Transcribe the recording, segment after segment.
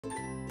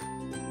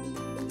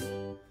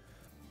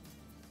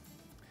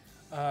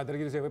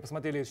Дорогие друзья, вы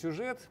посмотрели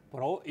сюжет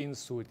про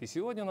инсульт. И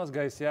сегодня у нас в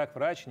гостях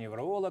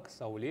врач-невролог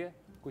Сауле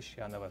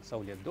Кущанова.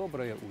 Сауле,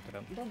 доброе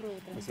утро. Доброе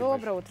утро. Спасибо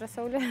Доброе утро,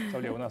 Сауле.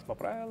 Сауле, у нас по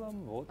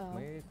правилам, вот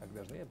мы так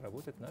должны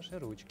обработать наши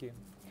ручки.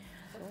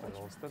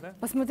 Пожалуйста, да?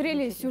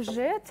 Посмотрели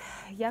сюжет.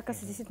 Я,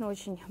 кажется, действительно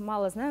очень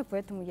мало знаю,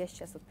 поэтому я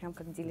сейчас вот прям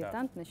как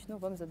дилетант начну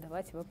вам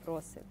задавать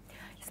вопросы.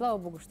 И, слава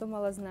богу, что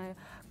мало знаю.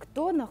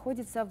 Кто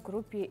находится в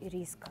группе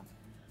риска?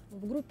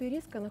 В группе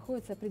риска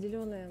находятся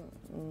определенные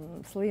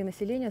слои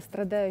населения,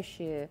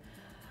 страдающие,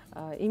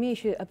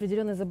 имеющие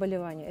определенные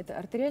заболевания. Это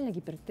артериальная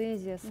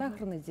гипертензия,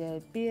 сахарный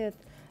диабет,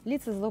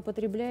 лица,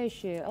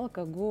 злоупотребляющие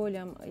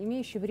алкоголем,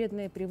 имеющие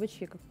вредные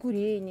привычки, как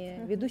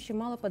курение, ведущие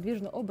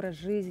малоподвижный образ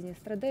жизни,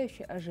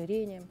 страдающие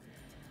ожирением,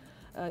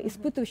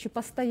 испытывающие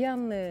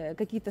постоянные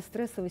какие-то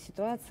стрессовые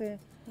ситуации.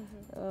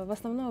 В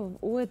основном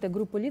у этой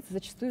группы лиц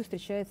зачастую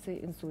встречается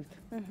инсульт.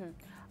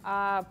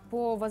 А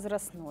по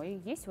возрастной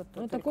есть вот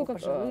такой,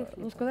 как,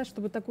 сказать,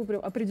 чтобы такой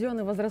прям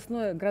определенной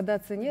возрастной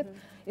градации нет.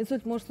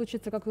 Инсульт может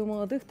случиться как и у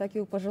молодых, так и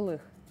у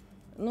пожилых.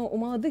 Но у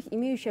молодых,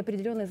 имеющие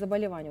определенные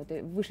заболевания, вот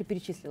я выше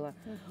перечислила.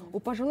 У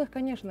пожилых,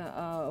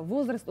 конечно,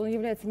 возраст, он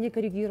является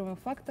некоррегируемым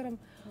фактором.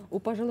 У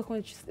пожилых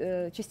он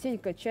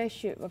частенько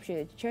чаще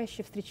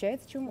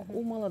встречается, чем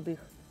у молодых,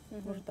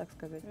 можно так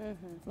сказать.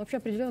 Но вообще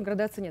определенной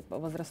градации нет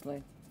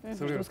возрастной.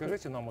 Сауле,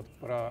 расскажите нам вот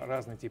про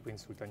разные типы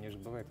инсульта, они же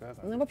бывают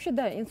разные. Ну, вообще,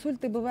 да,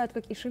 инсульты бывают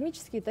как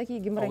ишемические, так и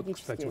геморрагические. Вот,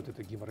 кстати, вот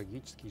это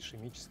геморрагические,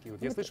 ишемические.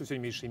 Вот я слышу все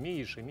время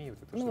ишемия.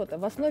 Вот это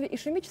в основе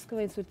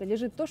ишемического инсульта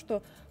лежит то,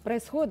 что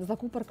происходит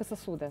закупорка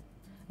сосуда.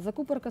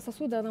 Закупорка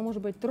сосуда, она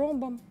может быть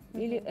тромбом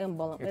или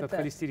эмболом. Это от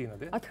холестерина,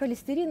 да? От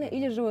холестерина,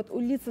 или же вот у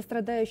лиц,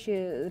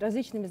 страдающие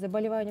различными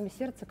заболеваниями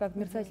сердца, как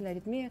мерцательная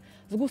аритмия,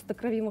 сгусток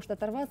крови может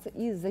оторваться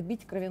и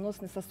забить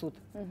кровеносный сосуд.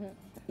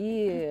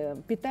 И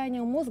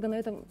питание мозга на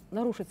этом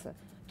нарушится.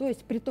 То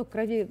есть приток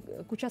крови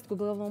к участку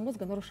головного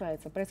мозга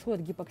нарушается.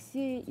 Происходит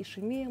гипоксия,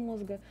 ишемия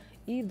мозга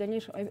и в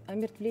дальнейшем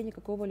омертвление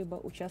какого-либо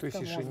участка мозга.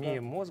 То есть ишемия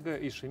мозга,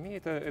 ишемия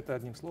это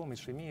одним словом,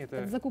 ишемия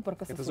это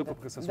закупорка сосуда. Это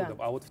закупорка сосудов.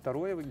 Да. А вот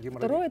второе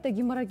это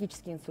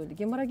геморрагический инсульт.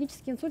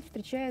 Геморрагический инсульт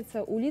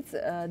встречается у лиц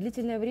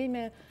длительное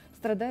время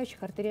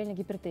страдающих артериальной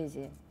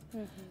гипертензией.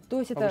 То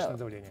есть повышенное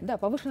давление. Да,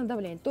 повышенное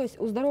давление. То есть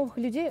у здоровых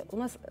людей у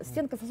нас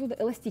стенка сосуда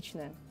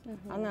эластичная,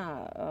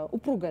 она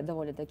упругая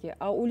довольно-таки,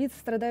 а у лиц,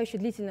 страдающих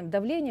длительным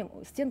давлением,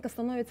 стенка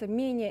становится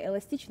менее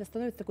эластичной,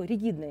 становится такой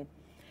ригидной.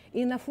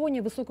 И на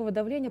фоне высокого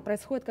давления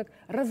происходит как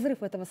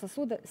разрыв этого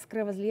сосуда с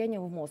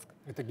кровоизлиянием в мозг.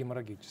 Это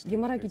геморрагический.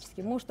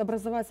 Геморрагический. Может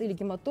образоваться или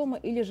гематома,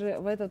 или же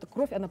в эту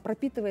кровь она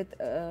пропитывает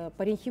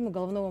паренхиму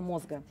головного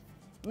мозга.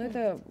 Но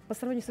это по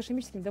сравнению с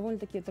ишемическим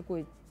довольно-таки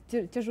такой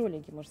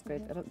тяжеленький, можно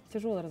сказать,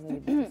 тяжелый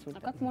разновидность инсульта.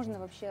 А как можно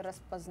вообще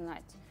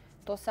распознать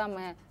то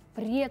самое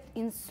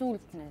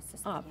прединсультное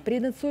состояние?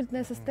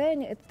 Прединсультное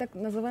состояние – это так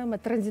называемая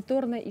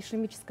транзиторная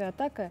ишемическая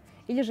атака,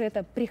 или же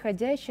это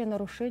приходящее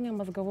нарушение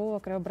мозгового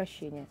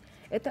кровообращения.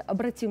 Это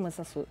обратимый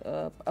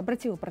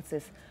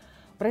процесс.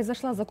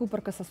 Произошла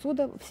закупорка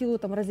сосуда в силу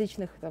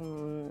различных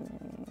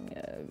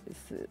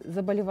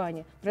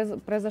заболеваний,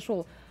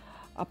 произошел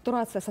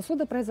обтурация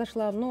сосуда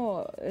произошла,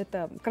 но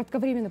это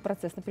кратковременный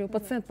процесс. Например,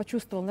 пациент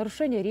почувствовал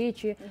нарушение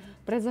речи,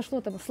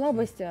 произошло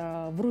слабость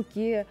в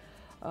руке,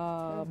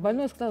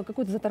 больной сказал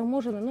какой-то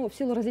заторможенный, но в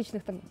силу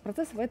различных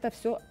процессов это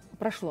все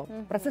прошло.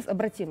 Процесс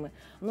обратимый.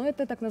 Но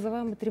это так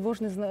называемый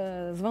тревожный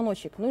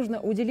звоночек.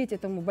 Нужно уделить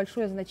этому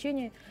большое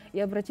значение и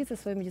обратиться в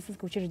свое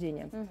медицинское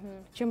учреждение.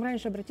 Чем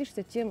раньше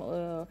обратишься,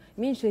 тем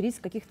меньше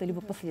риск каких-то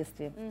либо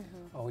последствий.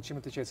 А вот чем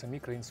отличается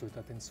микроинсульт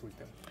от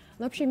инсульта?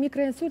 Ну, вообще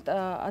микроинсульт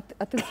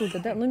от инсульта,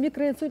 да? Но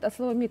микроинсульт от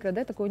слова микро,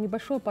 да, такое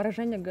небольшое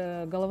поражение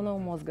головного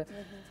мозга.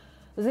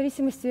 В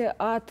зависимости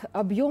от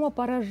объема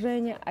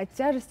поражения, от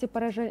тяжести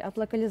поражения, от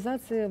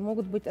локализации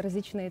могут быть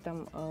различные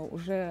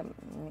уже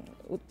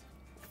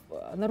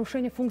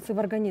нарушения функций в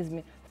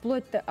организме,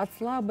 вплоть от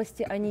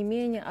слабости,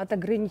 онемения, от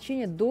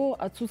ограничения до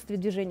отсутствия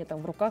движения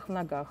в руках, в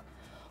ногах.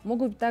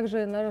 Могут быть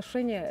также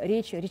нарушения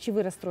речи,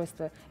 речевые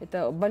расстройства.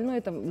 Это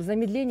больное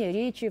замедление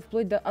речи,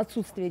 вплоть до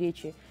отсутствия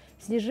речи,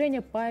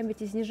 снижение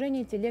памяти,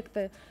 снижение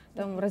интеллекта,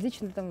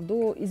 различные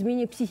до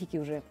изменения психики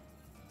уже.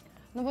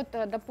 Ну вот,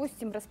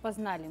 допустим,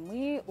 распознали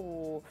мы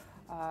у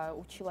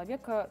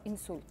человека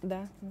инсульт.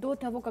 Да. До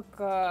того,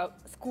 как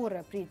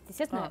скорая приедет,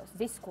 естественно,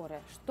 здесь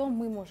скорая, что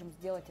мы можем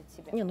сделать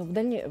от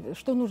себя?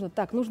 Что нужно?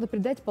 Нужно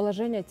придать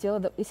положение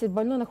тела. Если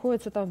больной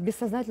находится в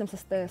бессознательном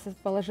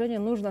положении,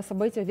 нужно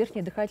освободить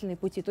верхние дыхательные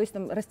пути. То есть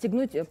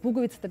расстегнуть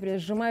пуговицы, например,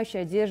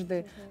 сжимающие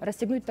одежды,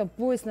 расстегнуть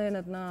пояс,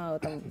 наверное, на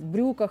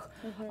брюках,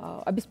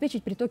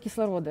 обеспечить приток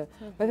кислорода,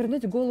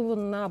 повернуть голову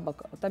на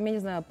бок. Я не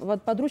знаю,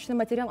 подручным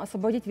материалом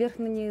освободить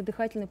верхние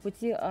дыхательные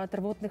пути от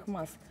рвотных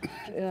масс,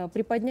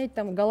 приподнять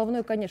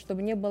головной конец,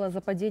 чтобы не было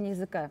западения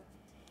языка.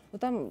 Но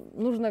там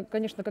нужно,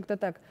 конечно, как-то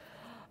так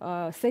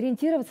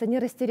сориентироваться, не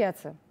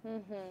растеряться.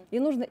 И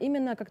нужно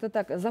именно как-то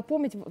так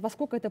запомнить, во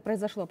сколько это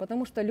произошло,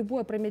 потому что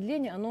любое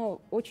промедление, оно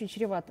очень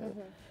чревато.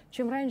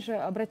 Чем раньше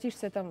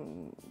обратишься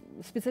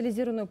в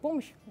специализированную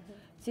помощь,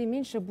 тем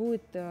меньше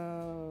будет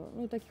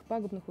ну, таких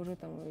пагубных уже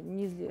там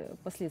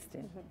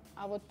последствий.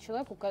 А вот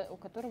человек, у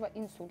которого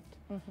инсульт,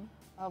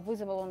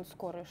 вызвал он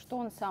скорой, что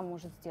он сам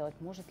может сделать?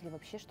 Может ли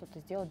вообще что-то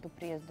сделать до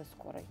приезда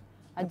скорой?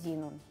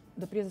 Один он.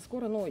 До приезда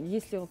скорой, но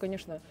если он,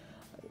 конечно,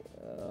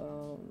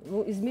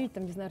 ну, измерить,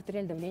 там, не знаю,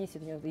 артериальное давление, если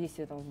у него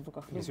есть там в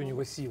руках. Если у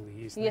него силы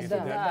есть.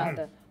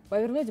 Да.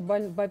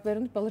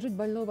 Повернуть, положить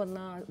больного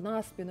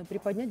на спину,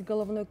 приподнять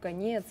головной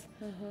конец.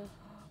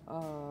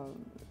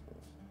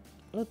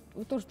 Ну,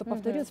 то, что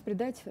повторилось,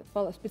 придать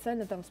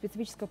специально там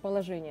специфическое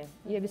положение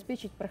и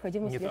обеспечить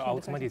проходимость верхних а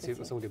вот дыхательных смотрите,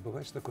 путей. Сауле,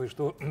 бывает же такое,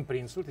 что при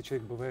инсульте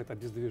человек бывает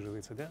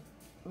обездвиживается, да?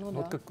 Ну, Ну, да.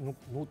 вот как,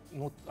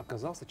 ну,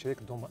 оказался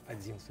человек дома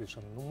один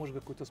совершенно. Ну, может,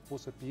 какой-то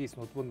способ есть.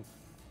 Ну, вот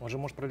он же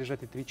может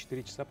пролежать и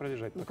 3-4 часа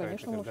пролежать. Ну, пока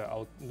конечно, это, может. а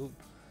вот, ну,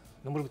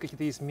 может быть,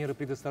 какие-то есть меры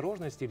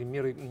предосторожности или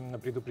меры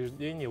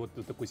предупреждения вот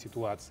в такой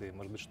ситуации?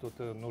 Может быть,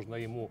 что-то нужно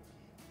ему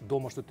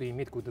дома что-то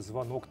иметь, какой-то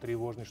звонок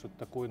тревожный, что-то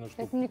такое, ну,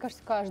 что... Это, мне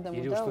кажется, каждому,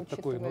 Или да, что-то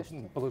такое,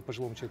 учитывая, ну,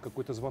 пожилому человеку,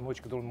 какой-то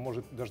звоночек, который он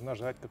может даже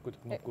нажать, какую-то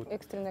кнопку.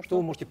 экстренная Что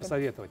вы можете кнопочка.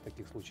 посоветовать в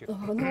таких случаях?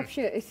 Ну,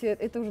 вообще, если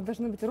это уже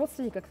должны быть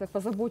родственники, как-то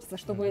позаботиться,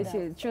 чтобы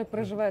если человек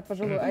проживает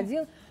пожилой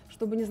один,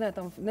 чтобы, не знаю,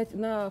 там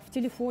в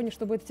телефоне,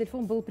 чтобы этот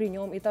телефон был при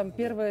нем, и там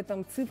первые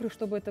там цифры,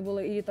 чтобы это было,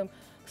 или там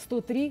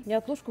 103, не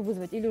отложку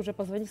вызвать, или уже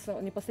позвонить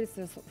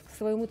непосредственно к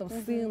своему там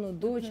сыну,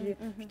 дочери,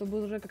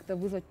 чтобы уже как-то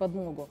вызвать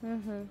подмогу.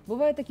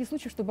 Бывают такие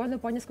случаи, что больной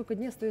по несколько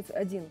дней остается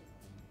один,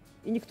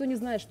 и никто не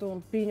знает, что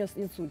он перенес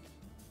инсульт.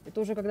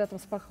 Это уже когда там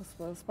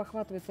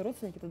спохватываются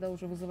родственники, тогда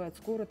уже вызывают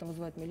скорую, там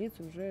вызывают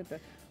милицию, уже это...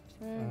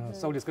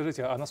 Сауле,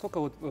 скажите, а насколько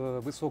вот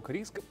высок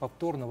риск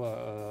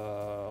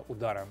повторного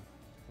удара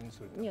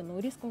инсульта? Не, ну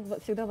риск он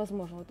всегда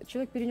возможен. Вот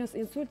человек перенес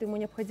инсульт, ему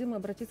необходимо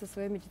обратиться в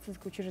свое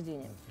медицинское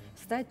учреждение,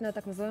 встать на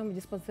так называемый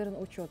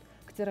диспансерный учет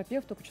к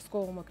терапевту, к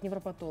участковому, к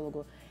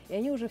невропатологу. И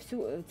они уже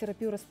всю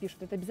терапию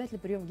распишут. Это обязательно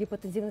прием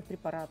гипотензивных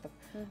препаратов,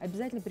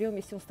 обязательно прием,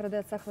 если он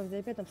страдает сахарным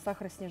диабетом,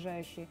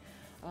 сахароснижающий.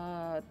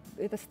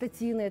 Это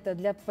статины, это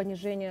для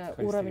понижения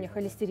уровня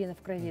холестерина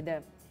в крови,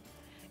 да.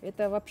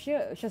 Это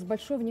вообще сейчас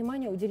большое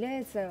внимание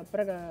уделяется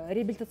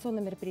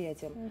реабилитационным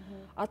мероприятиям.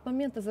 От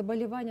момента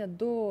заболевания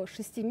до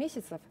 6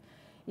 месяцев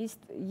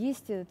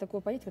есть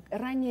такое понятие, как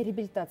ранняя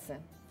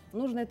реабилитация.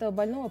 Нужно этого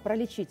больного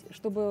пролечить,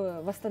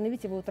 чтобы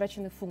восстановить его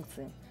утраченные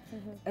функции.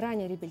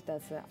 Ранняя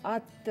реабилитация.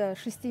 От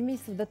 6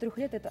 месяцев до 3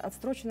 лет это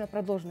отсроченная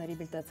продолженная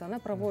реабилитация. Она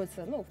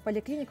проводится в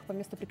поликлиниках по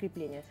месту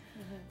прикрепления.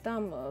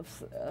 Там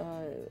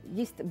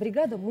есть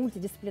бригада,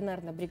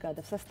 мультидисциплинарная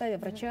бригада в составе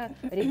врача,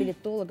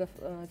 реабилитологов,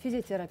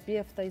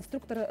 физиотерапевта,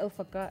 инструктора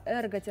ЛФК,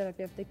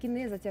 эрготерапевта,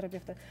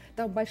 кинезотерапевта.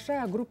 Там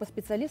большая группа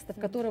специалистов,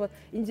 которые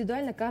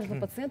индивидуально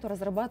каждому пациенту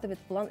разрабатывает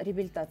план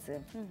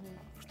реабилитации,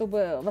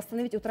 чтобы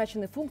восстановить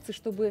утраченные функции,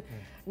 чтобы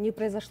не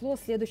произошло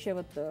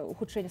следующее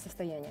ухудшение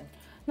состояния.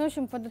 Ну, в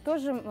общем,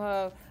 подытожим,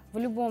 в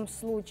любом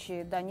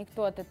случае, да,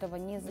 никто от этого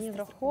не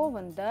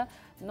застрахован, да,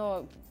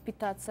 но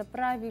питаться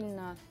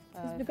правильно.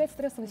 Избегать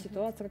стрессовой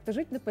ситуации, как-то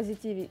жить на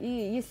позитиве. И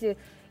если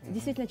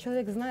действительно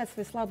человек знает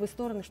свои слабые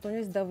стороны, что у него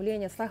есть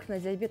давление, сахарный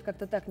диабет,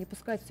 как-то так, не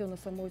пускать все на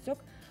самоутек,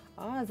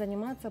 а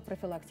заниматься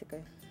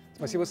профилактикой.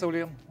 Спасибо,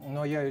 Сауле.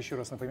 Ну, а я еще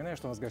раз напоминаю,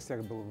 что у нас в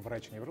гостях был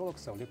врач-невролог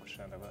Сауле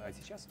Кущанова. А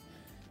сейчас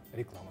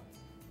реклама.